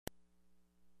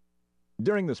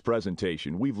During this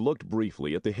presentation, we've looked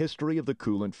briefly at the history of the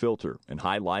coolant filter and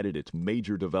highlighted its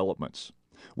major developments.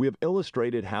 We have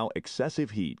illustrated how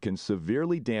excessive heat can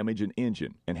severely damage an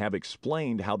engine and have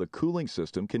explained how the cooling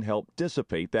system can help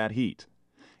dissipate that heat.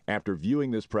 After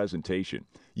viewing this presentation,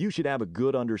 you should have a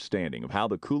good understanding of how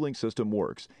the cooling system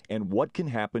works and what can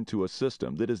happen to a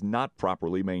system that is not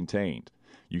properly maintained.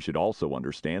 You should also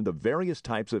understand the various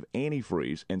types of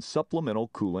antifreeze and supplemental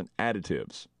coolant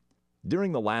additives.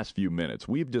 During the last few minutes,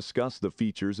 we've discussed the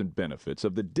features and benefits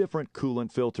of the different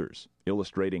coolant filters,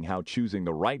 illustrating how choosing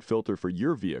the right filter for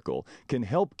your vehicle can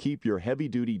help keep your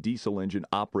heavy-duty diesel engine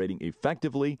operating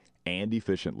effectively and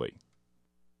efficiently.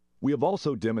 We have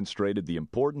also demonstrated the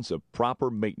importance of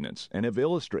proper maintenance and have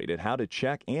illustrated how to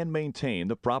check and maintain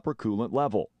the proper coolant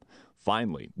level.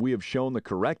 Finally, we have shown the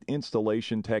correct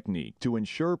installation technique to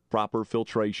ensure proper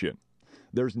filtration.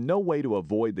 There's no way to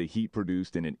avoid the heat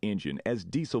produced in an engine as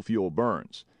diesel fuel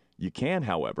burns. You can,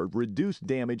 however, reduce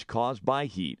damage caused by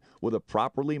heat with a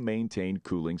properly maintained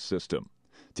cooling system.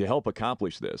 To help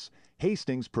accomplish this,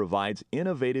 Hastings provides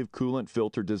innovative coolant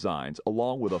filter designs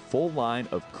along with a full line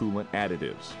of coolant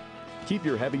additives. Keep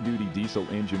your heavy-duty diesel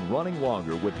engine running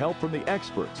longer with help from the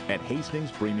experts at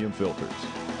Hastings Premium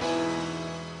Filters.